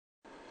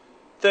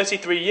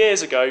33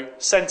 years ago,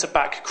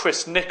 centre-back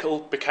Chris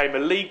Nicholl became a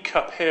League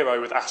Cup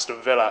hero with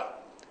Aston Villa.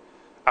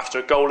 After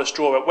a goalless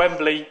draw at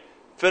Wembley,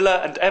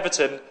 Villa and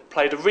Everton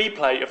played a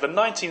replay of the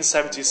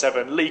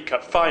 1977 League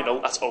Cup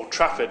final at Old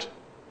Trafford.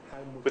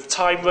 With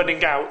time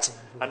running out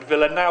and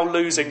Villa now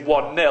losing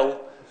 1-0,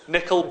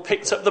 Nicholl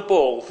picked up the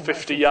ball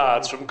 50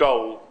 yards from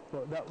goal.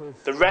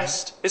 The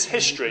rest is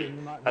history,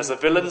 as the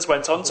Villains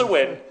went on to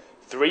win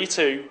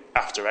 3-2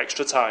 after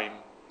extra time.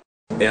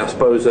 Yeah, I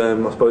suppose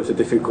a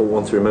difficult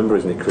one to remember,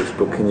 isn't it, Chris?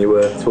 But can you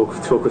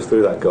talk us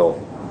through that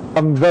goal?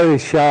 I'm very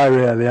shy,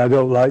 really. I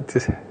don't like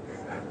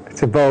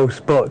to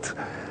boast, but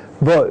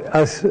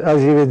as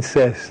you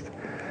insist.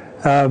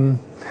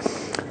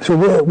 So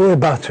we're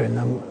battering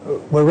them.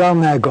 We're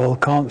round their goal,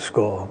 can't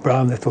score.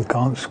 Brown Little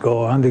can't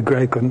score. Andy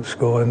Gray couldn't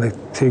score in the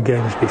 2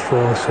 games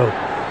before. So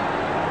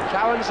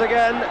challenge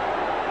again.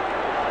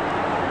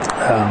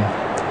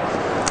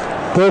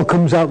 Ball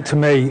comes out to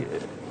me.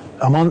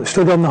 I'm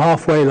stood on the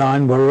halfway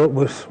line. We're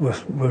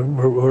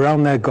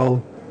around their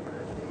goal,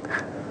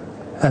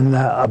 and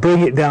I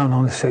bring it down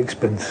on a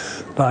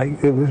sixpence. Like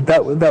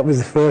that was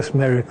the first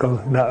miracle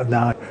that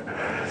night.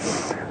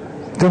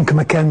 Duncan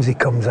McKenzie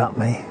comes at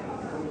me.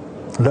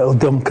 Little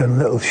Duncan,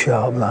 little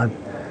sharp lad.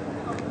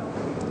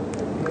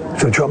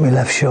 So I drop my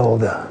left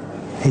shoulder.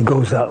 He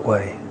goes that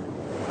way.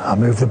 I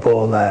move the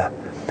ball there.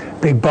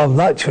 Big Bob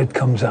Latchford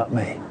comes at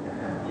me.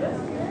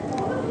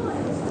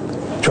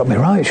 Drop my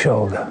right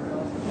shoulder.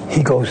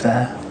 He goes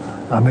there.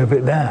 I move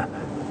it there.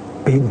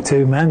 Beating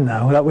 2 men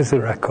now. That was the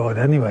record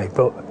anyway.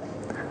 But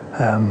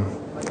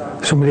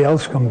somebody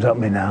else comes at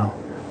me now.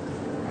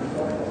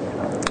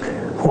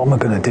 What am I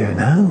going to do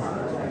now?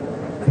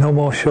 No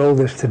more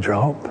shoulders to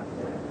drop.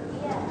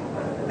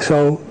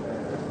 So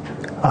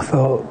I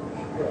thought,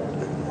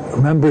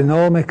 remembering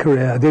all my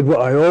career, I did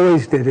what I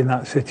always did in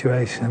that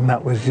situation, and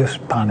that was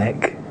just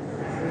panic.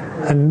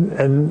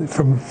 And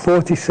from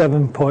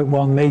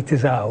 47.1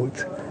 metres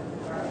out,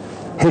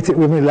 hit it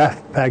with my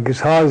left peg as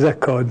hard as I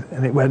could,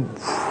 and it went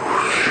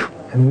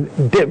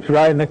and dipped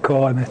right in the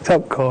corner,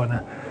 top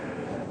corner.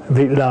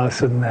 Beat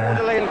Larson there.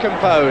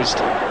 Composed.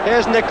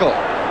 Here's Nicholl.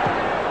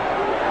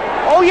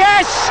 Oh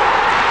yes!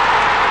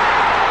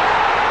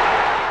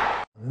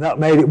 That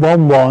made it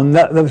 1-1.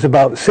 There was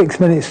about 6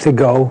 minutes to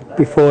go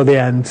before the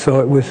end, so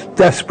it was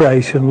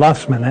desperation,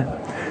 last minute.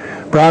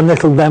 Brown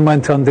Little then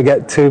went on to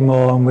get 2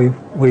 more, and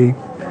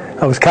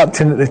I was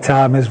captain at the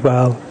time as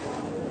well.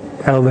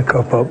 Held the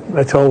cup up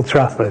at Old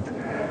Trafford.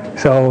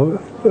 So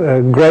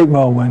a great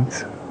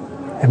moment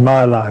in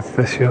my life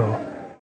for sure.